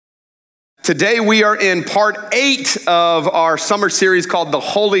Today we are in part 8 of our summer series called The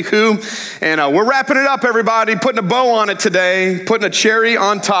Holy Who, and we're wrapping it up, everybody, putting a bow on it today, putting a cherry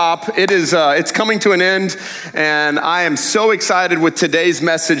on top. It's coming to an end, and I am so excited with today's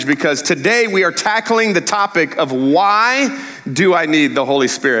message because today we are tackling the topic of why do I need the Holy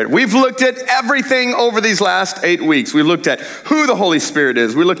Spirit? We've looked at everything over these last 8 weeks. We looked at who the Holy Spirit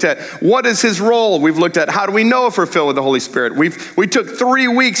is. We looked at what is his role. We've looked at how do we know if we're filled with the Holy Spirit. We took 3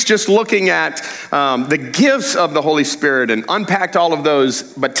 weeks just looking at the gifts of the Holy Spirit and unpacked all of those.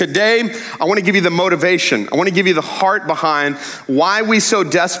 But today, I want to give you the motivation. I want to give you the heart behind why we so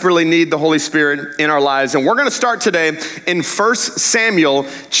desperately need the Holy Spirit in our lives. And we're going to start today in 1 Samuel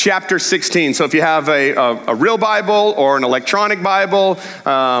chapter 16. So if you have a real Bible or an electronic Bible,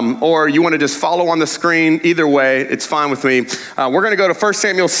 or you want to just follow on the screen, either way, it's fine with me. We're going to go to 1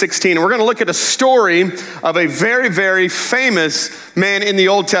 Samuel 16, and we're going to look at a story of a very, very famous man in the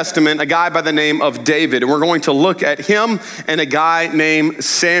Old Testament, a guy by the name of David. And we're going to look at him and a guy named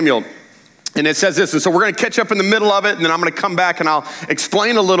Samuel. And it says this, and so we're going to catch up in the middle of it, and then I'm going to come back and I'll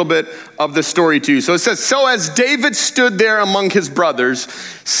explain a little bit of the story to you. So it says, so as David stood there among his brothers,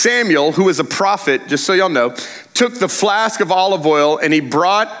 Samuel, who was a prophet, just so y'all know, took the flask of olive oil and he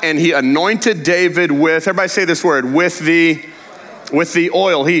brought and he anointed David with, everybody say this word, with the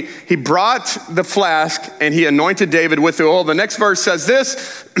oil. He brought the flask and he anointed David with the oil. The next verse says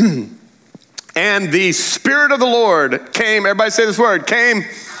this, and the Spirit of the Lord came, everybody say this word, came.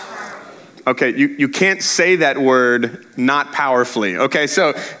 Okay, you can't say that word not powerfully. Okay,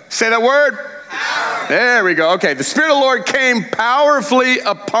 so say that word. Power. There we go. Okay, the Spirit of the Lord came powerfully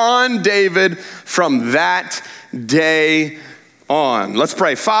upon David from that day on. Let's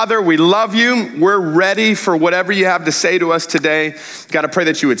pray. Father, we love you. We're ready for whatever you have to say to us today. God, I pray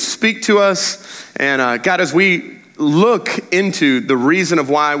that you would speak to us. And God, as we look into the reason of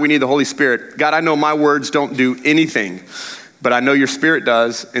why we need the Holy Spirit, God, I know my words don't do anything, but I know your Spirit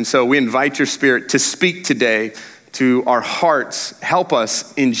does. And so we invite your Spirit to speak today to our hearts. Help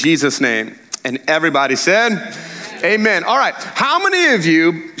us in Jesus' name. And everybody said, amen. All right. How many of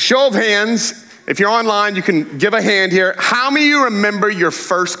you, show of hands, if you're online, you can give a hand here. How many of you remember your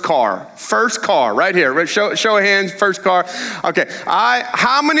first car? First car, right here. Show of hands, first car. Okay.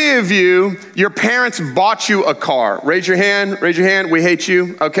 How many of you, your parents bought you a car? Raise your hand. Raise your hand. We hate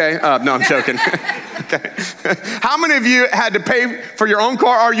you. Okay. No, I'm joking. Okay. How many of you had to pay for your own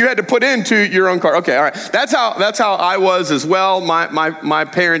car, or you had to put into your own car? Okay. All right. That's how I was as well. My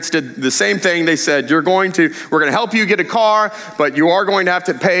parents did the same thing. They said, we're going to help you get a car, but you are going to have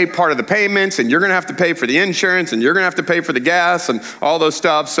to pay part of the payments, and you're going to have to pay for the insurance, and you're going to have to pay for the gas and all those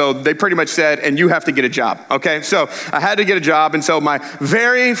stuff. So they pretty much said, and you have to get a job. Okay. So I had to get a job. And so my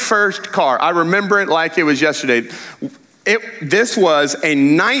very first car, I remember it like it was yesterday. This was a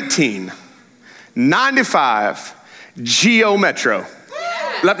 1995 Geo Metro.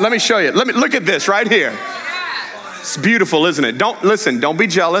 Let me show you. Look at this right here. It's beautiful, isn't it? Don't be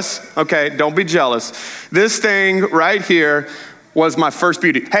jealous. Okay. Don't be jealous. This thing right here was my first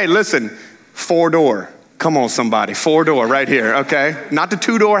beauty. Hey, listen, 4-door. Come on, somebody. 4-door right here, okay? Not the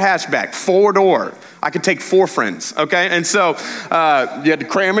 2-door hatchback, 4-door. I could take 4 friends, okay? And so you had to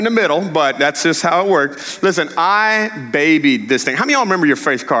cram in the middle, but that's just how it worked. Listen, I babied this thing. How many of y'all remember your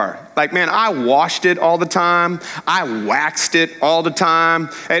first car? Like, man, I washed it all the time. I waxed it all the time.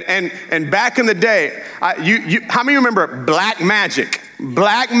 And back in the day, how many remember Black Magic?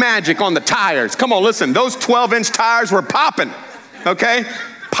 Black Magic on the tires. Come on, listen, those 12-inch tires were popping, okay?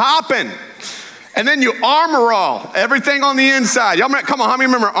 Popping. And then you Armor All, everything on the inside. Y'all remember, come on, how many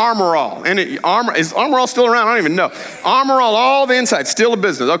remember Armor All? And is Armor All still around? I don't even know. Armor All the inside, still a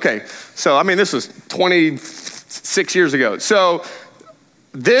business. Okay, so I mean, this was 26 years ago. So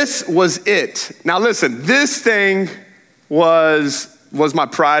this was it. Now listen, this thing was my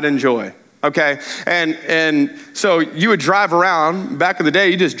pride and joy. Okay, and so you would drive around. Back in the day,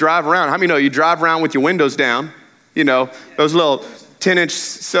 you just drive around. How many know you drive around with your windows down? You know, those little 10-inch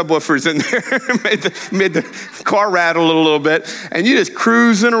subwoofers in there made the car rattle a little bit, and you just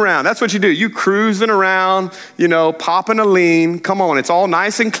cruising around. That's what you do. You cruising around, you know, popping a lean. Come on, it's all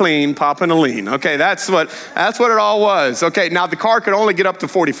nice and clean, popping a lean. Okay, that's what it all was. Okay, now the car could only get up to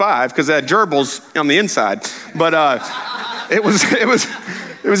 45 because it had gerbils on the inside, but it was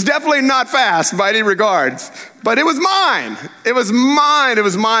definitely not fast by any regards. But it was mine. It was mine. It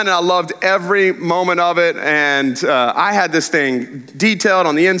was mine, and I loved every moment of it. And I had this thing detailed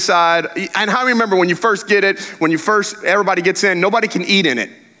on the inside. And how many remember when you first get it, everybody gets in, nobody can eat in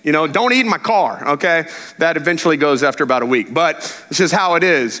it. You know, don't eat in my car, okay? That eventually goes after about a week. But it's just how it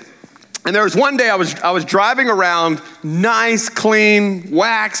is. And there was one day I was driving around, nice, clean,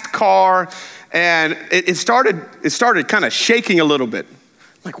 waxed car, and it started kind of shaking a little bit.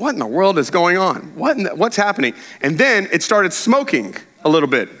 Like, what in the world is going on? What's happening? And then it started smoking a little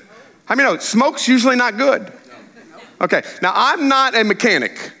bit. I mean, smoke's usually not good. Okay, now I'm not a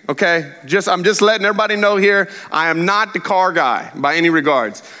mechanic, okay? I'm just letting everybody know here, I am not the car guy by any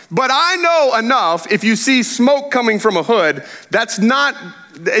regards. But I know enough, if you see smoke coming from a hood, it's not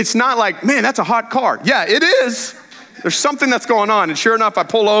like, man, that's a hot car. Yeah, it is. There's something that's going on. And sure enough, I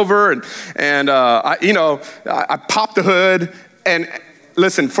pull over and I pop the hood. And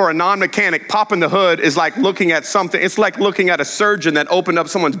listen, for a non-mechanic, popping the hood is like looking at something. It's like looking at a surgeon that opened up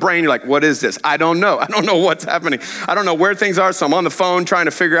someone's brain. You're like, what is this? I don't know. I don't know what's happening. I don't know where things are. So I'm on the phone trying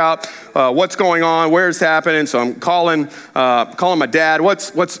to figure out what's going on, where it's happening. So I'm calling my dad.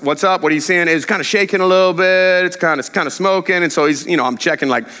 What's up? What are you seeing? It's kind of shaking a little bit. It's kind of smoking. And so I'm checking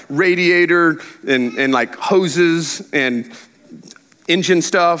like radiator and like hoses and engine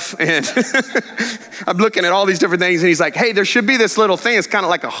stuff, and I'm looking at all these different things, and he's like, hey, there should be this little thing. It's kind of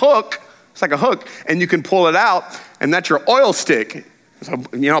like a hook. It's like a hook, and you can pull it out, and that's your oil stick. So,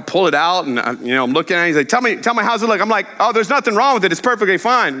 I'll pull it out, and I'm looking at it. He's like, tell me how's it look? I'm like, oh, there's nothing wrong with it. It's perfectly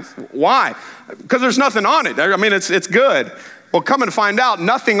fine. Why? Because there's nothing on it. I mean, it's good. Well, come and find out,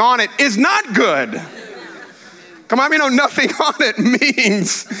 nothing on it is not good. Come on, nothing on it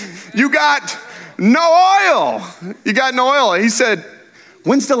means you got no oil. You got no oil. He said,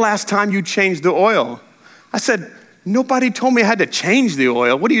 when's the last time you changed the oil? I said, nobody told me I had to change the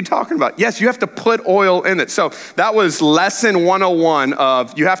oil. What are you talking about? Yes, you have to put oil in it. So that was lesson 101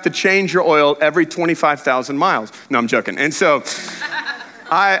 of you have to change your oil every 25,000 miles. No, I'm joking. And so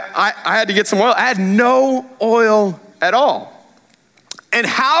I had to get some oil. I had no oil at all. And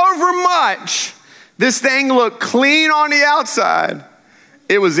however much this thing looked clean on the outside,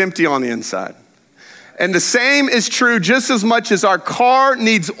 it was empty on the inside. And the same is true just as much as our car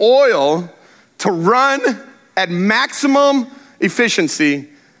needs oil to run at maximum efficiency.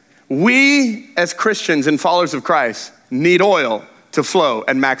 We as Christians and followers of Christ need oil to flow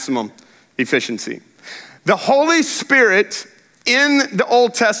at maximum efficiency. The Holy Spirit in the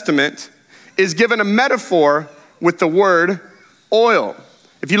Old Testament is given a metaphor with the word oil.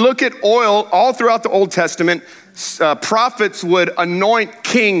 If you look at oil all throughout the Old Testament, prophets would anoint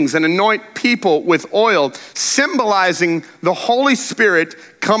kings and anoint people with oil, symbolizing the Holy Spirit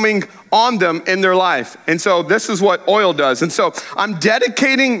coming on them in their life. And so this is what oil does. And so I'm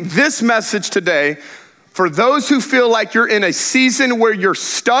dedicating this message today for those who feel like you're in a season where you're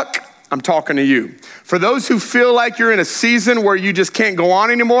stuck. I'm talking to you. For those who feel like you're in a season where you just can't go on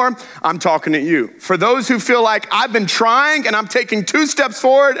anymore, I'm talking to you. For those who feel like I've been trying and I'm taking 2 steps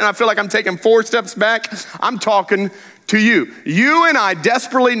forward and I feel like I'm taking 4 steps back, I'm talking to you. You and I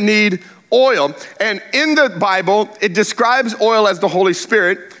desperately need oil. And in the Bible, it describes oil as the Holy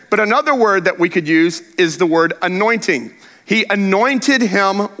Spirit, but another word that we could use is the word anointing. He anointed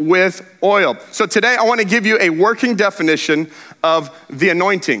him with oil. So today I want to give you a working definition of the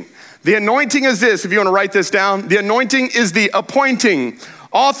anointing. The anointing is this, if you want to write this down, the anointing is the appointing,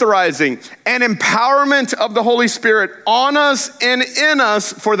 authorizing, and empowerment of the Holy Spirit on us and in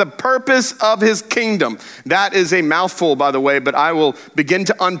us for the purpose of his kingdom. That is a mouthful, by the way, but I will begin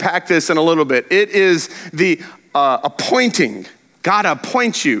to unpack this in a little bit. It is the appointing. God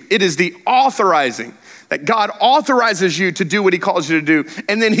appoints you. It is the authorizing. That God authorizes you to do what he calls you to do,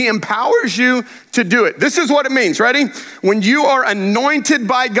 and then he empowers you to do it. This is what it means, ready? When you are anointed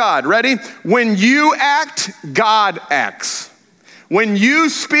by God, ready? When you act, God acts. When you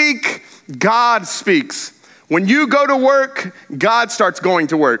speak, God speaks. When you go to work, God starts going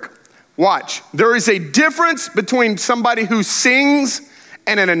to work. Watch, there is a difference between somebody who sings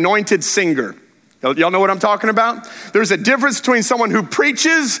and an anointed singer. Y'all know what I'm talking about? There's a difference between someone who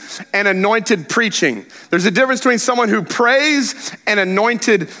preaches and anointed preaching. There's a difference between someone who prays and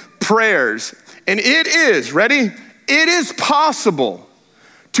anointed prayers. And it is, ready? It is possible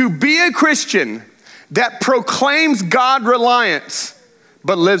to be a Christian that proclaims God reliance,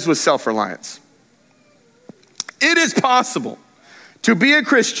 but lives with self-reliance. It is possible to be a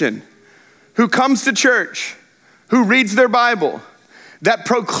Christian who comes to church, who reads their Bible, that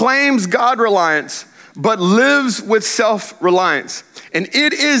proclaims God reliance, but lives with self-reliance. And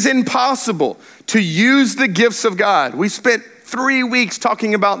it is impossible to use the gifts of God. We spent 3 weeks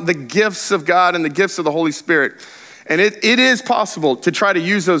talking about the gifts of God and the gifts of the Holy Spirit. And it is possible to try to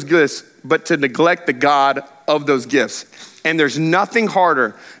use those gifts, but to neglect the God of those gifts. And there's nothing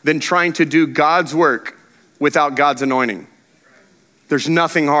harder than trying to do God's work without God's anointing. There's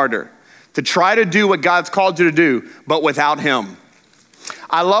nothing harder to try to do what God's called you to do, but without him.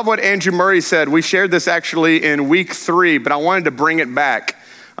 I love what Andrew Murray said. We shared this actually in week 3, but I wanted to bring it back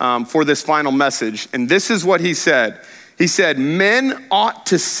for this final message. And this is what he said. He said, men ought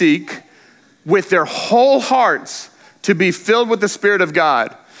to seek with their whole hearts to be filled with the Spirit of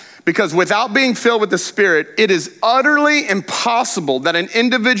God. Because without being filled with the Spirit, it is utterly impossible that an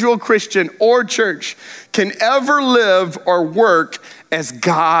individual Christian or church can ever live or work as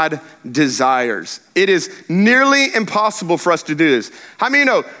God desires. It is nearly impossible for us to do this. How many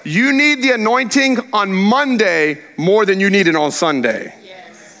know you need the anointing on Monday more than you need it on Sunday?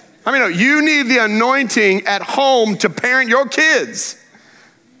 Yes. How many know you need the anointing at home to parent your kids?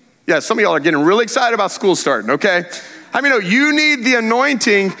 Yeah, some of y'all are getting really excited about school starting, okay? I mean, you need the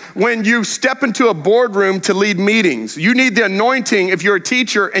anointing when you step into a boardroom to lead meetings. You need the anointing if you're a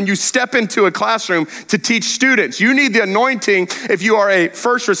teacher and you step into a classroom to teach students. You need the anointing if you are a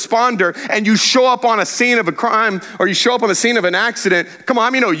first responder and you show up on a scene of a crime or you show up on the scene of an accident. Come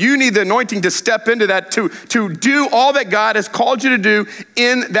on, you need the anointing to step into that, to do all that God has called you to do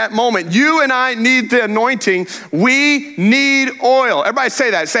in that moment. You and I need the anointing. We need oil. Everybody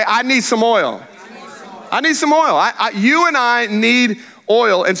say that. Say, I need some oil. I need some oil. You and I need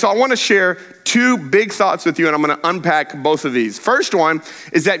oil. And so I want to share 2 big thoughts with you, and I'm going to unpack both of these. First one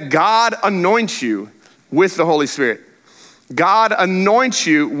is that God anoints you with the Holy Spirit. God anoints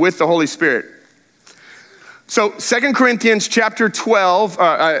you with the Holy Spirit. So 2 Corinthians chapter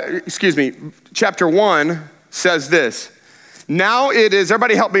 1 says this. Now it is,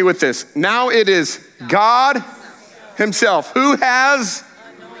 everybody help me with this. Now it is God himself who has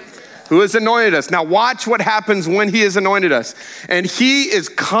anointed us. Now watch what happens when he has anointed us. And he is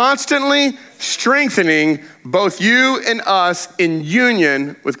constantly strengthening both you and us in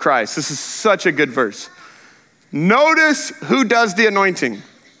union with Christ. This is such a good verse. Notice who does the anointing.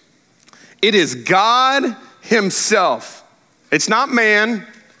 It is God himself. It's not man,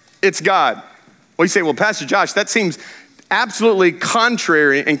 it's God. Well, you say, well, Pastor Josh, that seems absolutely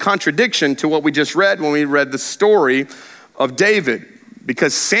contrary and contradiction to what we just read when we read the story of David.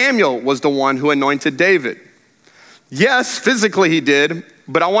 Because Samuel was the one who anointed David. Yes, physically he did,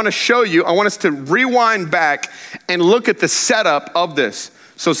 but I want to show you, I want us to rewind back and look at the setup of this.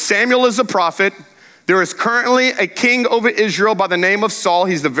 So Samuel is a prophet. There is currently a king over Israel by the name of Saul.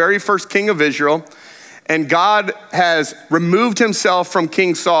 He's the very first king of Israel. And God has removed himself from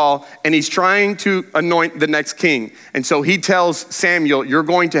King Saul, and he's trying to anoint the next king. And so he tells Samuel, you're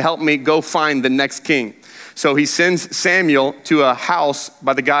going to help me go find the next king. So he sends Samuel to a house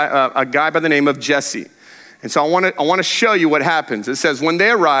by a guy by the name of Jesse. And so I want to show you what happens. It says, when they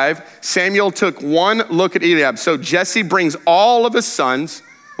arrive, Samuel took one look at Eliab. So Jesse brings all of his sons,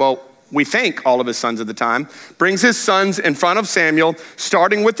 well, we think all of his sons at the time, brings his sons in front of Samuel,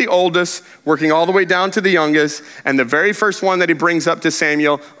 starting with the oldest, working all the way down to the youngest. And the very first one that he brings up to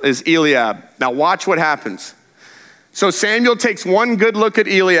Samuel is Eliab. Now watch what happens. So Samuel takes one good look at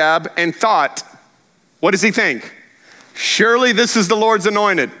Eliab and thought, what does he think? Surely this is the Lord's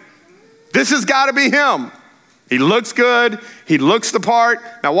anointed. This has got to be him. He looks good. He looks the part.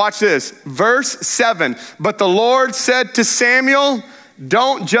 Now watch this. Verse 7. But the Lord said to Samuel,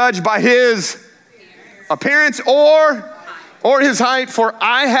 don't judge by his appearance or his height, for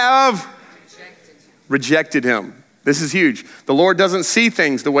I have rejected him. This is huge. The Lord doesn't see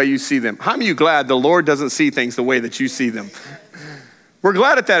things the way you see them. How many of you glad the Lord doesn't see things the way that you see them? We're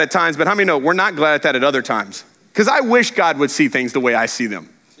glad at that at times, but how many know we're not glad at that at other times? Because I wish God would see things the way I see them.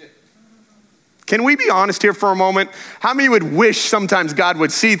 Can we be honest here for a moment? How many would wish sometimes God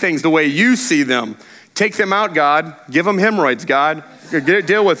would see things the way you see them? Take them out, God. Give them hemorrhoids, God.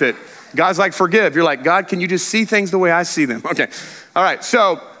 Deal with it. God's like, forgive. You're like, God, can you just see things the way I see them? Okay. All right.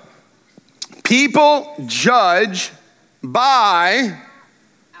 So people judge by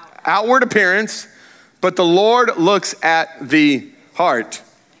outward appearance, but the Lord looks at the heart.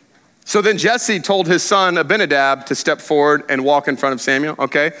 So then Jesse told his son Abinadab to step forward and walk in front of Samuel.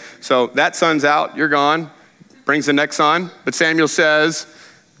 Okay, so that son's out, you're gone. Brings the next son. But Samuel says,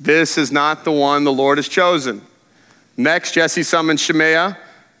 this is not the one the Lord has chosen. Next, Jesse summoned Shemaiah.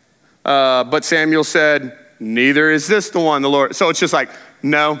 But Samuel said, neither is this the one the Lord. So it's just like,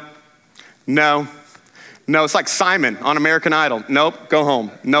 no. It's like Simon on American Idol. Nope, go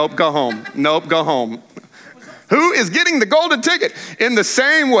home. Nope, go home. Nope, go home. Who is getting the golden ticket? In the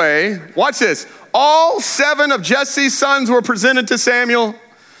same way, watch this. All 7 of Jesse's sons were presented to Samuel.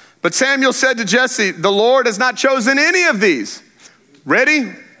 But Samuel said to Jesse, the Lord has not chosen any of these. Ready?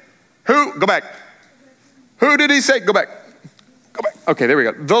 Who? Go back. Who did he say? Go back. Go back. Okay, there we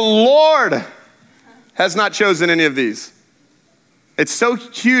go. The Lord has not chosen any of these. It's so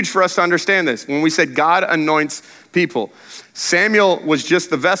huge for us to understand this. When we said God anoints people, Samuel was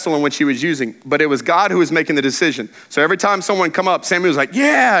just the vessel in which he was using, but it was God who was making the decision. So every time someone come up, Samuel was like,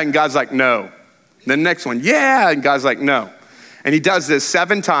 yeah, and God's like, no. Then the next one, yeah, and God's like, no. And he does this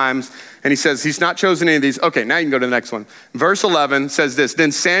 7 times, and he says, he's not chosen any of these. Okay, now you can go to the next one. Verse 11 says this,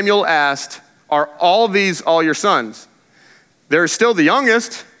 then Samuel asked, are all these all your sons? They're still the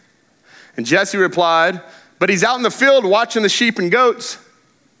youngest. And Jesse replied, but he's out in the field watching the sheep and goats.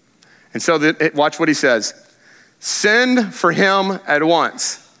 And so watch what he says. Send for him at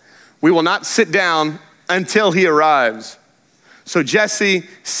once. We will not sit down until he arrives. So Jesse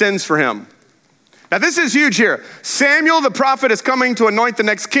sends for him. Now this is huge here. Samuel the prophet is coming to anoint the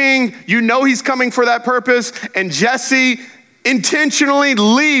next king. You know he's coming for that purpose. And Jesse intentionally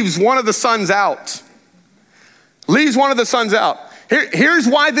leaves one of the sons out. Leaves one of the sons out. Here's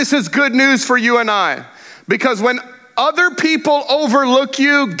why this is good news for you and I. Because when other people overlook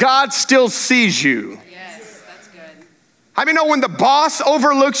you, God still sees you. Yes, that's good. How many know when the boss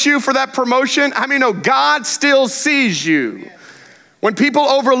overlooks you for that promotion, how many know God still sees you? When people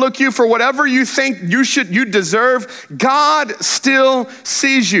overlook you for whatever you think you deserve, God still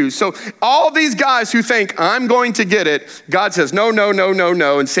sees you. So all these guys who think, I'm going to get it, God says, no, no, no, no,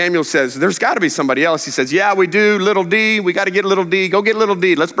 no. And Samuel says, there's got to be somebody else. He says, yeah, we do, little D. We got to get little D. Go get little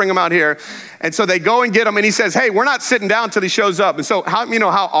D. Let's bring him out here. And so they go and get him. And he says, hey, we're not sitting down until he shows up. And so how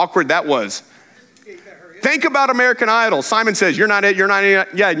awkward that was? Think about American Idol. Simon says, you're not it, you're not it.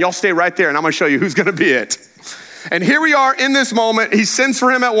 Yeah, and y'all stay right there, and I'm going to show you who's going to be it. And here we are in this moment. He sends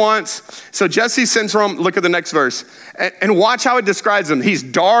for him at once. So Jesse sends for him. Look at the next verse. And watch how it describes him. He's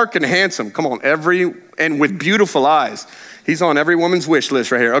dark and handsome. Come on, and with beautiful eyes. He's on every woman's wish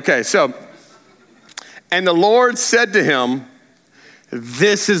list right here. Okay, so, and the Lord said to him,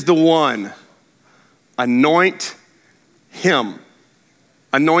 this is the one. Anoint him.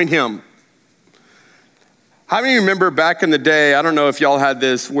 Anoint him. How many remember back in the day, I don't know if y'all had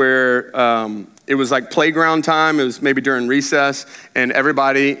this, where it was like playground time. It was maybe during recess, and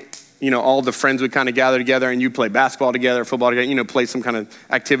everybody, all the friends would kind of gather together, and you play basketball together, football together, play some kind of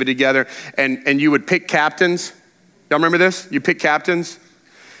activity together, and you would pick captains. Y'all remember this? You pick captains,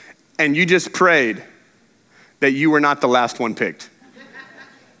 and you just prayed that you were not the last one picked.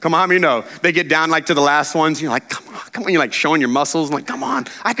 Come on, they get down like to the last ones. You're like, come on. You're like showing your muscles. Like, come on,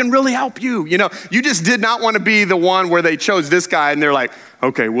 I can really help you. You just did not want to be the one where they chose this guy and they're like,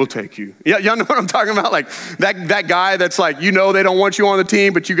 okay, we'll take you. Yeah, y'all know what I'm talking about? Like that guy that's like, they don't want you on the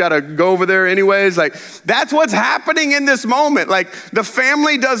team, but you got to go over there anyways. Like that's what's happening in this moment. Like the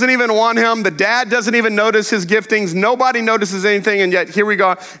family doesn't even want him. The dad doesn't even notice his giftings. Nobody notices anything. And yet here we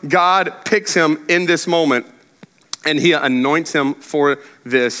go. God picks him in this moment. And he anoints him for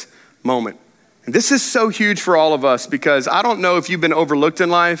this moment. And this is so huge for all of us because I don't know if you've been overlooked in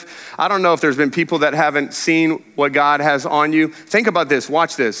life. I don't know if there's been people that haven't seen what God has on you. Think about this.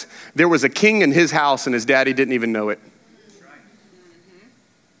 Watch this. There was a king in his house and his daddy didn't even know it.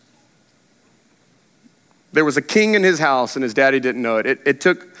 There was a king in his house and his daddy didn't know it. It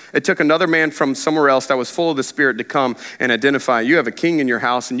took another man from somewhere else that was full of the Spirit to come and identify. You have a king in your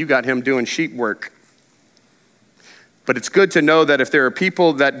house and you got him doing sheep work. But it's good to know that if there are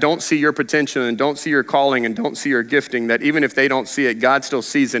people that don't see your potential and don't see your calling and don't see your gifting, that even if they don't see it, God still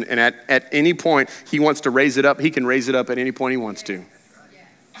sees it. And at any point he wants to raise it up, he can raise it up at any point he wants to.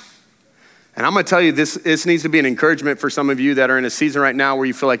 And I'm going to tell you, this needs to be an encouragement for some of you that are in a season right now where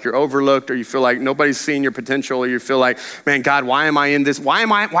you feel like you're overlooked or you feel like nobody's seeing your potential or you feel like, man, God, why am I in this? Why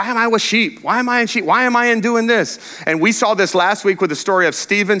am I with sheep? Why am I in sheep? Why am I in doing this? And we saw this last week with the story of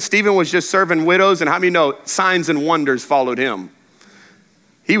Stephen. Stephen was just serving widows, and how many know signs and wonders followed him?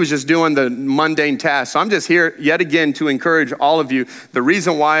 He was just doing the mundane tasks. So I'm just here yet again to encourage all of you. The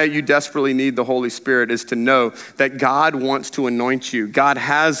reason why you desperately need the Holy Spirit is to know that God wants to anoint you. God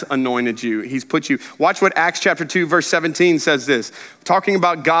has anointed you. He's put you. Watch what Acts chapter 2, verse 17 says this. Talking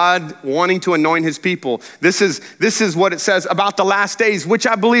about God wanting to anoint his people. This is what it says about the last days, which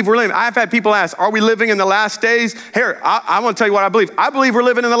I believe we're living. I've had people ask, are we living in the last days? Here, I want to tell you what I believe. I believe we're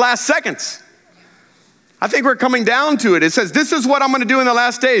living in the last seconds. I think we're coming down to it. It says, this is what I'm going to do in the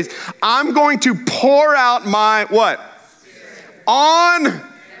last days. I'm going to pour out my what? Spirit. On, everybody.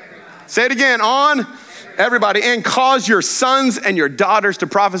 Say it again, on everybody. And cause your sons and your daughters to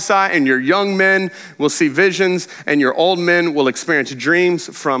prophesy, and your young men will see visions, and your old men will experience dreams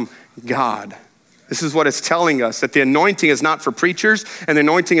from God. This is what it's telling us, that the anointing is not for preachers and the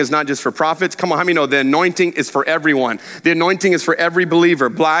anointing is not just for prophets. Come on, how many know the anointing is for everyone? The anointing is for every believer,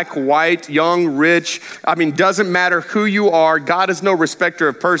 black, white, young, rich. Doesn't matter who you are. God is no respecter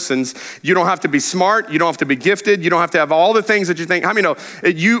of persons. You don't have to be smart. You don't have to be gifted. You don't have to have all the things that you think. How many know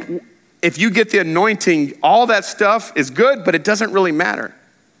if you get the anointing, all that stuff is good, but it doesn't really matter.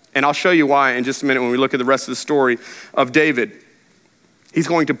 And I'll show you why in just a minute when we look at the rest of the story of David. He's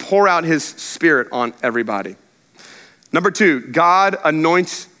going to pour out his spirit on everybody. Number 2, God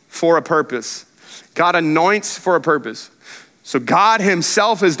anoints for a purpose. God anoints for a purpose. So God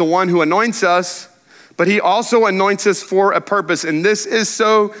himself is the one who anoints us, but he also anoints us for a purpose. And this is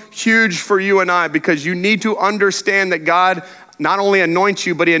so huge for you and I, because you need to understand that God not only anoints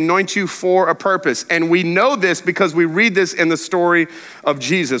you, but he anoints you for a purpose. And we know this because we read this in the story of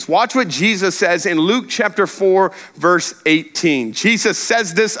Jesus. Watch what Jesus says in Luke chapter 4, verse 18. Jesus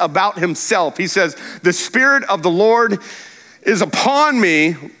says this about himself. He says, the Spirit of the Lord is upon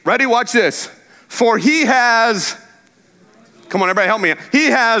me. Ready? Watch this. For he has, come on, everybody help me. He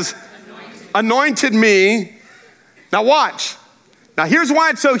has anointed me. Now watch. Now here's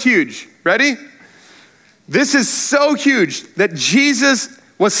why it's so huge. Ready? This is so huge that Jesus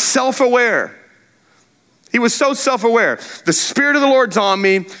was self-aware. He was so self-aware. The Spirit of the Lord's on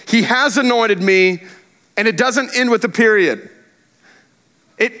me. He has anointed me. And it doesn't end with a period.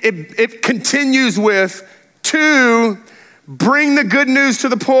 It continues with, to bring the good news to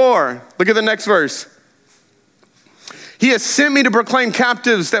the poor. Look at the next verse. He has sent me to proclaim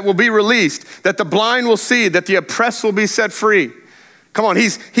captives that will be released, that the blind will see, that the oppressed will be set free. Come on,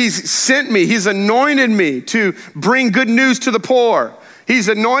 he's sent me. He's anointed me to bring good news to the poor. He's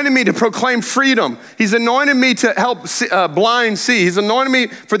anointed me to proclaim freedom. He's anointed me to help blind see. He's anointed me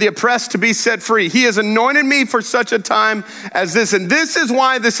for the oppressed to be set free. He has anointed me for such a time as this. And this is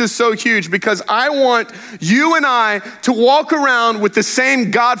why this is so huge, because I want you and I to walk around with the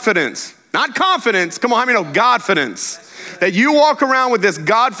same Godfidence. Not confidence. Come on, how many know Godfidence? That you walk around with this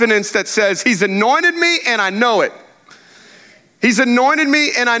Godfidence that says, he's anointed me and I know it. He's anointed me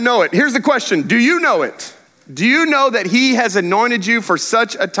and I know it. Here's the question. Do you know it? Do you know that he has anointed you for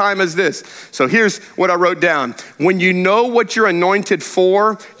such a time as this? So here's what I wrote down. When you know what you're anointed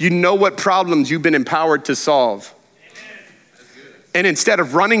for, you know what problems you've been empowered to solve. And instead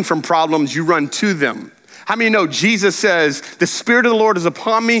of running from problems, you run to them. How many know Jesus says, the Spirit of the Lord is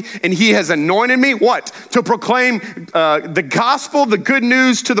upon me and he has anointed me, what? To proclaim the gospel, the good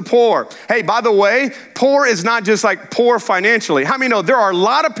news to the poor. Hey, by the way, poor is not just like poor financially. How many know there are a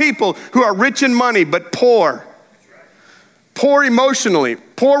lot of people who are rich in money, but poor? Poor emotionally,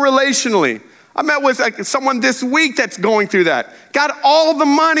 poor relationally. I met with someone this week that's going through that. Got all the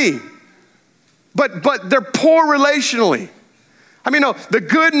money, but they're poor relationally. How many know the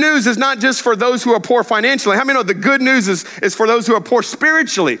good news is not just for those who are poor financially? How many know the good news is for those who are poor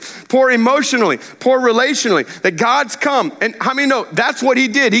spiritually, poor emotionally, poor relationally, that God's come. And how many know that's what he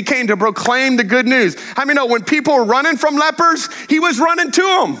did? He came to proclaim the good news. How many know when people were running from lepers, he was running to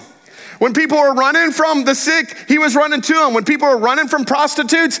them? When people were running from the sick, he was running to them. When people were running from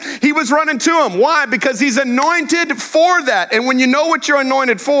prostitutes, he was running to them. Why? Because he's anointed for that. And when you know what you're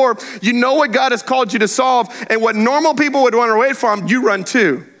anointed for, you know what God has called you to solve. And what normal people would run away from, you run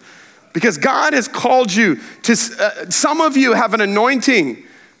to. Because God has called you to, some of you have an anointing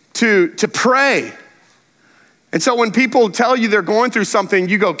to pray. And so when people tell you they're going through something,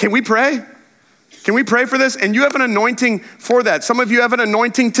 you go, can we pray? Can we pray for this? And you have an anointing for that. Some of you have an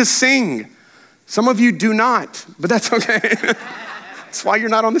anointing to sing. Some of you do not, but that's okay. That's why you're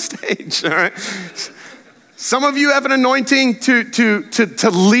not on the stage, all right? Some of you have an anointing to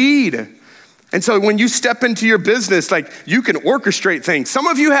lead. And so when you step into your business, like you can orchestrate things. Some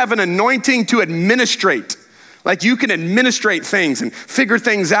of you have an anointing to administrate. Like you can administrate things and figure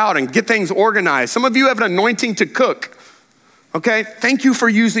things out and get things organized. Some of you have an anointing to cook. Okay, thank you for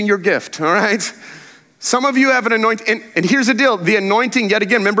using your gift, all right? Some of you have an anointing, and here's the deal. The anointing, yet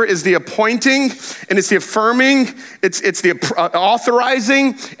again, remember, is the appointing, and it's the affirming, it's the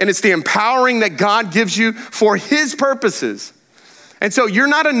authorizing, and it's the empowering that God gives you for his purposes. And so you're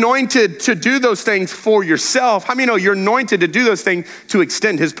not anointed to do those things for yourself. How many know you're anointed to do those things to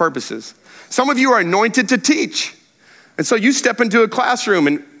extend his purposes? Some of you are anointed to teach. And so you step into a classroom,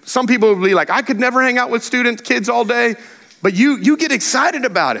 and some people will be like, I could never hang out with students, kids all day. But you get excited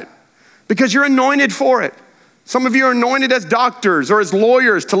about it because you're anointed for it. Some of you are anointed as doctors or as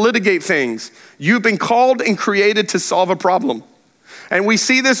lawyers to litigate things. You've been called and created to solve a problem. And we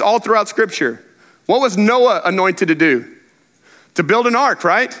see this all throughout Scripture. What was Noah anointed to do? To build an ark,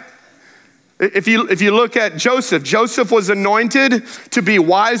 right? If you look at Joseph, Joseph was anointed to be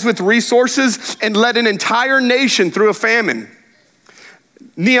wise with resources and led an entire nation through a famine.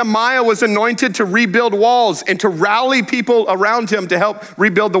 Nehemiah was anointed to rebuild walls and to rally people around him to help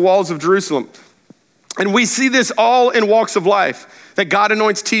rebuild the walls of Jerusalem. And we see this all in walks of life, that God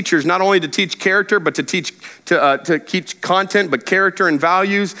anoints teachers, not only to teach character, but to teach content, but character and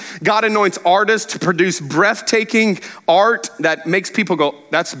values. God anoints artists to produce breathtaking art that makes people go,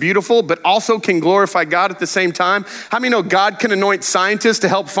 that's beautiful, but also can glorify God at the same time. How many know God can anoint scientists to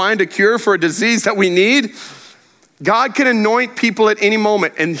help find a cure for a disease that we need? God can anoint people at any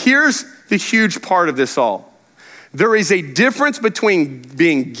moment. And here's the huge part of this all. There is a difference between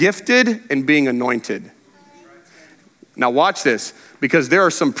being gifted and being anointed. Now watch this, because there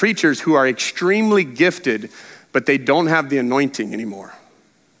are some preachers who are extremely gifted, but they don't have the anointing anymore.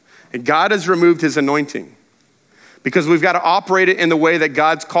 And God has removed his anointing because we've got to operate it in the way that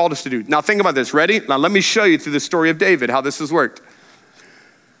God's called us to do. Now think about this, ready? Now let me show you through the story of David how this has worked.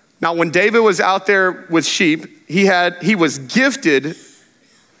 Now when David was out there with sheep, he was gifted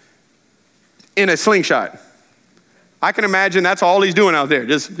in a slingshot. I can imagine that's all he's doing out there,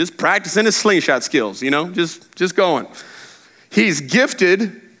 just practicing his slingshot skills, just going. He's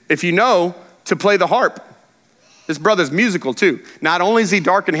gifted, if you know, to play the harp. This brother's musical too. Not only is he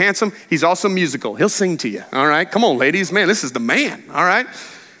dark and handsome, he's also musical. He'll sing to you, all right? Come on, ladies. Man, this is the man, all right?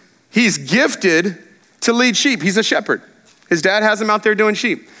 He's gifted to lead sheep. He's a shepherd. His dad has him out there doing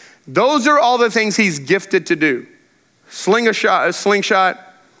sheep. Those are all the things he's gifted to do. Slingshot,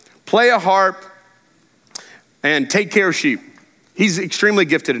 play a harp, and take care of sheep. He's extremely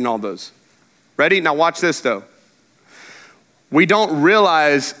gifted in all those. Ready? Now watch this though. We don't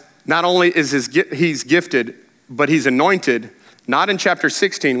realize not only is he's gifted, but he's anointed, not in chapter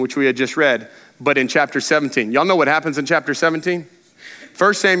 16, which we had just read, but in chapter 17. Y'all know what happens in chapter 17?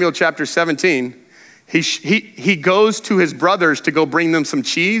 1 Samuel chapter 17, he goes to his brothers to go bring them some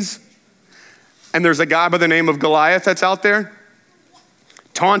cheese, and there's a guy by the name of Goliath that's out there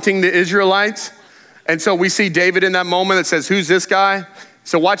taunting the Israelites. And so we see David in that moment that says, who's this guy?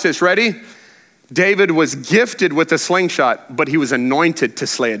 So watch this, ready? David was gifted with a slingshot, but he was anointed to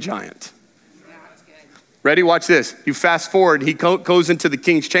slay a giant. Yeah, that's good. Ready? Watch this. You fast forward, he goes into the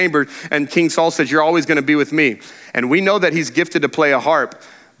king's chamber, and King Saul says, you're always gonna be with me. And we know that he's gifted to play a harp,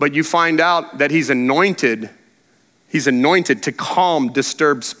 but you find out that he's anointed to calm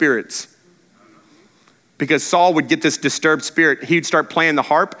disturbed spirits. Because Saul would get this disturbed spirit, he'd start playing the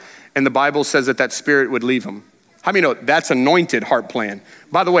harp, and the Bible says that spirit would leave him. How many know that's anointed harp playing?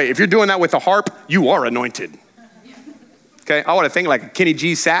 By the way, if you're doing that with a harp, you are anointed. Okay, I want to think like a Kenny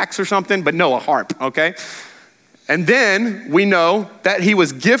G sax or something, but no, a harp, okay? And then we know that he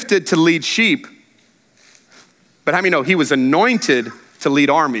was gifted to lead sheep, but how many know he was anointed to lead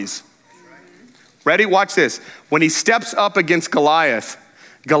armies? Ready? Watch this. When he steps up against Goliath,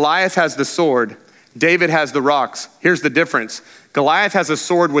 Goliath has the sword, David has the rocks. Here's the difference. Goliath has a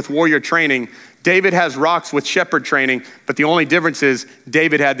sword with warrior training. David has rocks with shepherd training, but the only difference is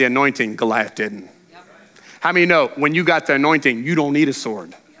David had the anointing, Goliath didn't. Yep. How many know when you got the anointing, you don't need a sword?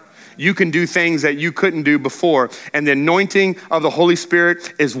 Yep. You can do things that you couldn't do before, and the anointing of the Holy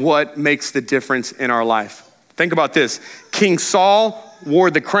Spirit is what makes the difference in our life. Think about this. King Saul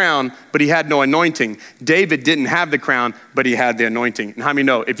wore the crown, but he had no anointing. David didn't have the crown, but he had the anointing. And how many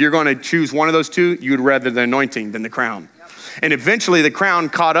know if you're going to choose one of those two, you'd rather the anointing than the crown? And eventually the crown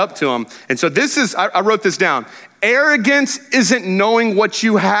caught up to him. And so I wrote this down. Arrogance isn't knowing what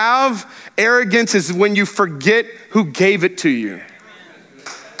you have. Arrogance is when you forget who gave it to you.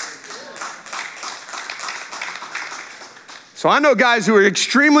 So I know guys who are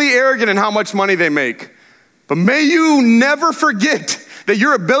extremely arrogant in how much money they make. But may you never forget that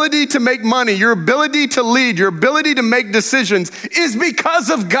your ability to make money, your ability to lead, your ability to make decisions is because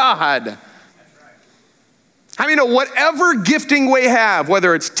of God. I mean, whatever gifting we have,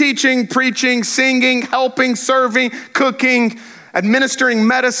 whether it's teaching, preaching, singing, helping, serving, cooking, administering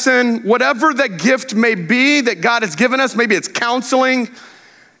medicine, whatever that gift may be that God has given us, maybe it's counseling.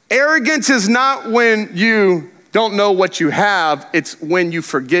 Arrogance is not when you don't know what you have, it's when you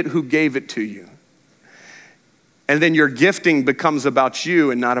forget who gave it to you. And then your gifting becomes about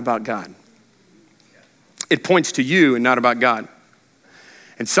you and not about God. It points to you and not about God.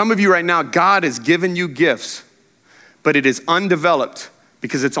 And some of you right now, God has given you gifts, but it is undeveloped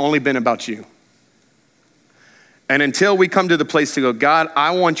because it's only been about you. And until we come to the place to go, God,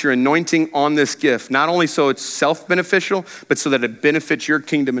 I want your anointing on this gift, not only so it's self-beneficial, but so that it benefits your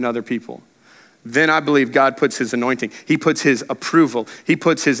kingdom and other people. then I believe God puts his anointing. He puts his approval. He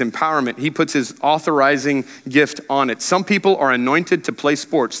puts his empowerment. He puts his authorizing gift on it. Some people are anointed to play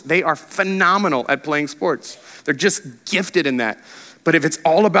sports. They are phenomenal at playing sports. They're just gifted in that. But if it's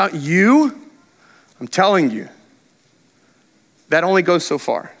all about you, I'm telling you, that only goes so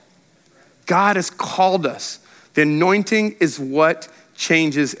far. God has called us. The anointing is what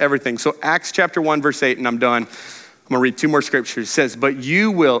changes everything. So Acts chapter 1, verse 8, and I'm done. I'm gonna read 2 more scriptures. It says, but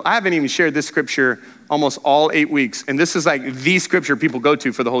you will, I haven't even shared this scripture almost all 8 weeks, and this is like the scripture people go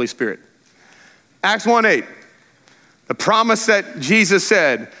to for the Holy Spirit. Acts 1:8, the promise that Jesus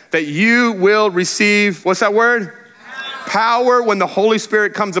said that you will receive, what's that word? Power when the Holy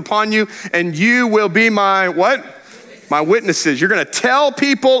Spirit comes upon you, and you will be my what? My witnesses. You're gonna tell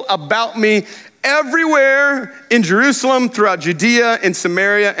people about me everywhere in Jerusalem, throughout Judea and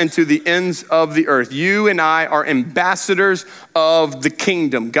Samaria, and to the ends of the earth. You and I are ambassadors of the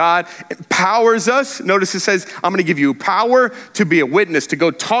kingdom. God empowers us. Notice it says, I'm gonna give you power to be a witness, to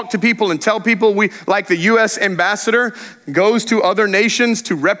go talk to people and tell people. We, like the U.S. ambassador goes to other nations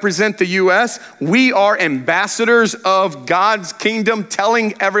to represent the U.S., we are ambassadors of God's kingdom,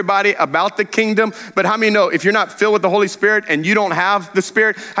 telling everybody about the kingdom. But how many know if you're not filled with the Holy Spirit and you don't have the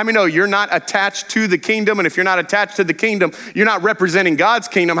Spirit, how many know you're not attached to the kingdom? And if you're not attached to the kingdom, you're not representing God's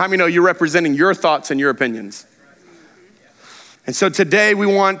kingdom. How many know you're representing your thoughts and your opinions? And so today we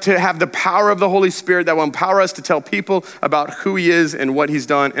want to have the power of the Holy Spirit that will empower us to tell people about who he is and what he's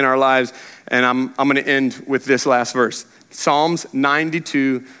done in our lives. And I'm going to end with this last verse. Psalms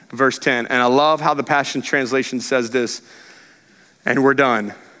 92, verse 10. And I love how the Passion Translation says this. And we're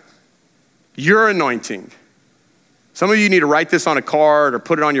done. Your anointing. Some of you need to write this on a card or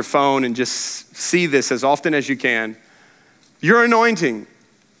put it on your phone and just see this as often as you can. Your anointing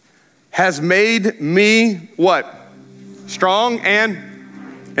has made me what? Strong and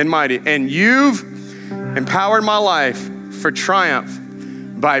mighty. And you've empowered my life for triumph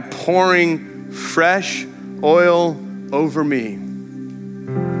by pouring fresh oil over me.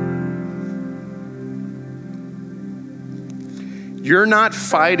 You're not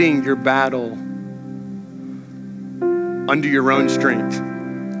fighting your battle under your own strength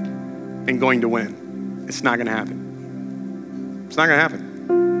and going to win. It's not gonna happen. It's not gonna happen.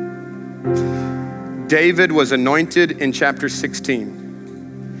 David was anointed in chapter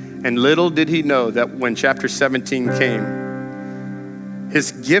 16. And little did he know that when chapter 17 came,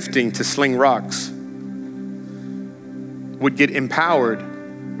 his gifting to sling rocks would get empowered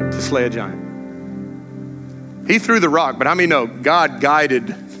to slay a giant. He threw the rock, but how many know God guided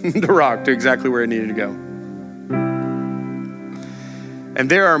the rock to exactly where it needed to go? And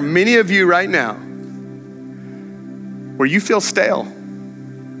there are many of you right now where you feel stale.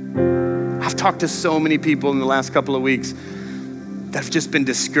 I've talked to so many people in the last couple of weeks that have just been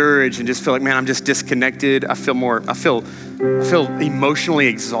discouraged and just feel like, man, I'm just disconnected. I feel emotionally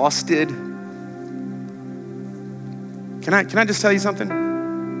exhausted. Can I just tell you something?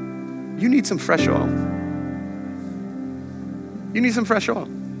 You need some fresh oil. You need some fresh oil.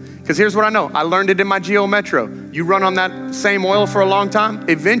 Because here's what I know. I learned it in my Geo Metro. You run on that same oil for a long time,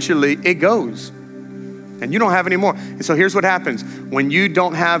 eventually it goes. And you don't have any more. And so here's what happens. When you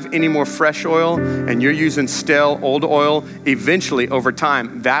don't have any more fresh oil and you're using stale old oil, eventually over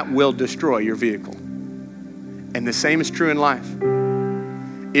time, that will destroy your vehicle. And the same is true in life.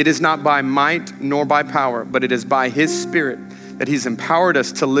 It is not by might nor by power, but it is by his Spirit that he's empowered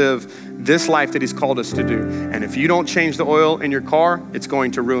us to live this life that he's called us to do. And if you don't change the oil in your car, it's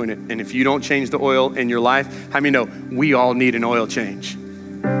going to ruin it. And if you don't change the oil in your life, how many know we all need an oil change?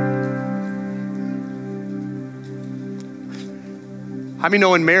 How many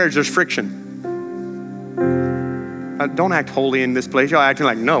know in marriage there's friction? Don't act holy in this place. Y'all acting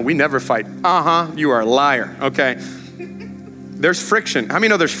like, no, we never fight. You are a liar, okay? There's friction. How many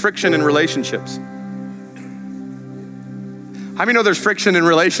know there's friction in relationships? How many know there's friction in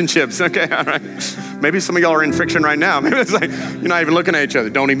relationships? Okay, all right. Maybe some of y'all are in friction right now. Maybe it's like, you're not even looking at each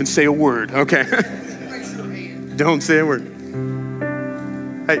other. Don't even say a word, okay? Don't say a word.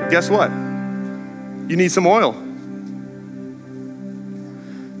 Hey, guess what? You need some oil.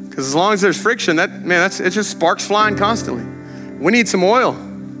 Because as long as there's friction, it just sparks flying constantly. We need some oil.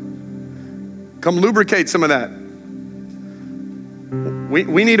 Come lubricate some of that.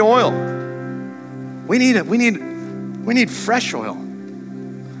 We need oil. We need fresh oil.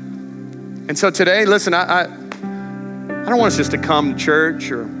 And so today, listen, I don't want us just to come to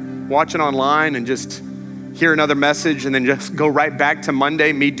church or watch it online and just hear another message and then just go right back to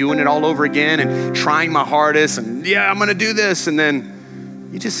Monday, me doing it all over again and trying my hardest and yeah, I'm gonna do this. And then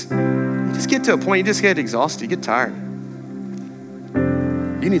you just get to a point, you just get exhausted, you get tired.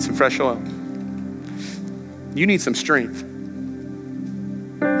 You need some fresh oil. You need some strength.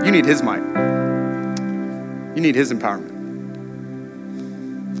 You need his might. You need his empowerment.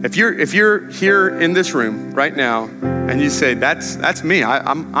 If you're here in this room right now and you say, that's me,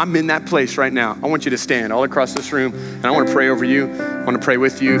 I'm in that place right now, I want you to stand all across this room and I want to pray over you. I want to pray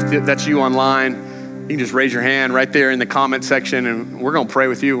with you. If that's you online, you can just raise your hand right there in the comment section and we're going to pray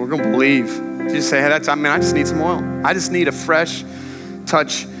with you. We're going to believe. Just say, hey, I just need some oil. I just need a fresh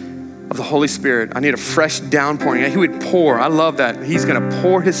touch of the Holy Spirit. I need a fresh downpouring. He would pour. I love that. He's going to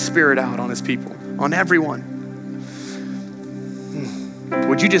pour his Spirit out on his people, on everyone.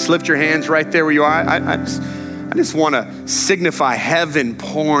 Would you just lift your hands right there where you are? I just want to signify heaven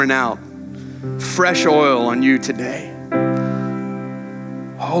pouring out fresh oil on you today.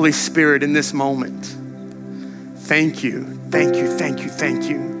 Holy Spirit, in this moment, thank you, thank you, thank you, thank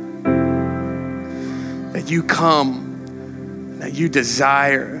you. That you come, that you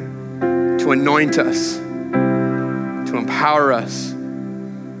desire to anoint us, to empower us,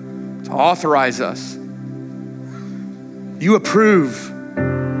 to authorize us. You approve.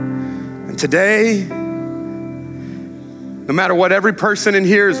 And today, no matter what every person in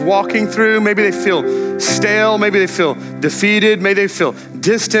here is walking through, maybe they feel stale, maybe they feel defeated, maybe they feel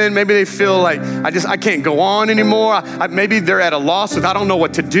distant, maybe they feel like I can't go on anymore. Maybe they're at a loss with I don't know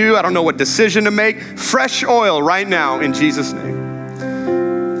what to do, I don't know what decision to make. Fresh oil right now in Jesus'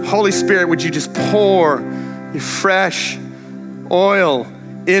 name. Holy Spirit, would you just pour your fresh oil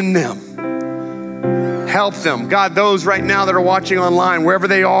in them? Help them. God, those right now that are watching online, wherever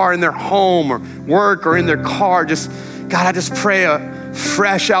they are in their home or work or in their car, God, I just pray a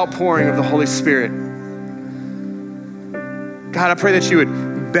fresh outpouring of the Holy Spirit. God, I pray that you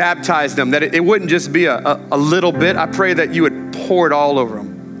would baptize them, that it wouldn't just be a little bit. I pray that you would pour it all over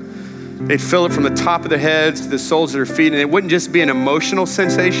them. They'd fill it from the top of their heads to the soles of their feet, and it wouldn't just be an emotional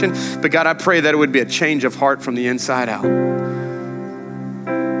sensation, but God, I pray that it would be a change of heart from the inside out.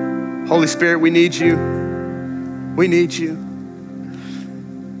 Holy Spirit, we need you. We need you.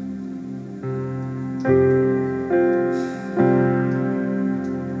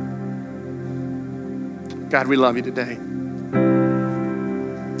 God, we love you today.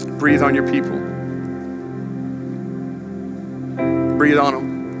 Breathe on your people. Breathe on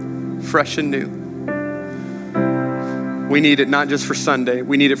them, fresh and new. We need it not just for Sunday.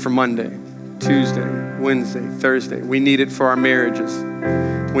 We need it for Monday, Tuesday, Wednesday, Thursday. We need it for our marriages.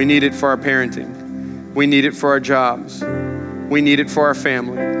 We need it for our parenting. We need it for our jobs. We need it for our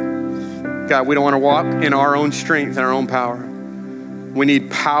family. God, we don't want to walk in our own strength and our own power. We need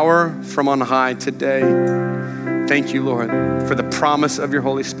power from on high today. Thank you, Lord, for the promise of your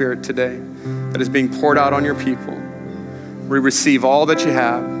Holy Spirit today that is being poured out on your people. We receive all that you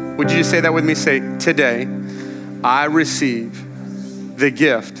have. Would you just say that with me? Say, today, I receive the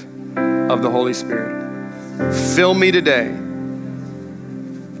gift of the Holy Spirit. Fill me today,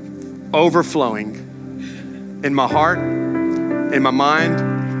 overflowing in my heart, in my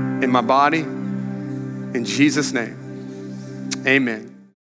mind, in my body. In Jesus' name, amen.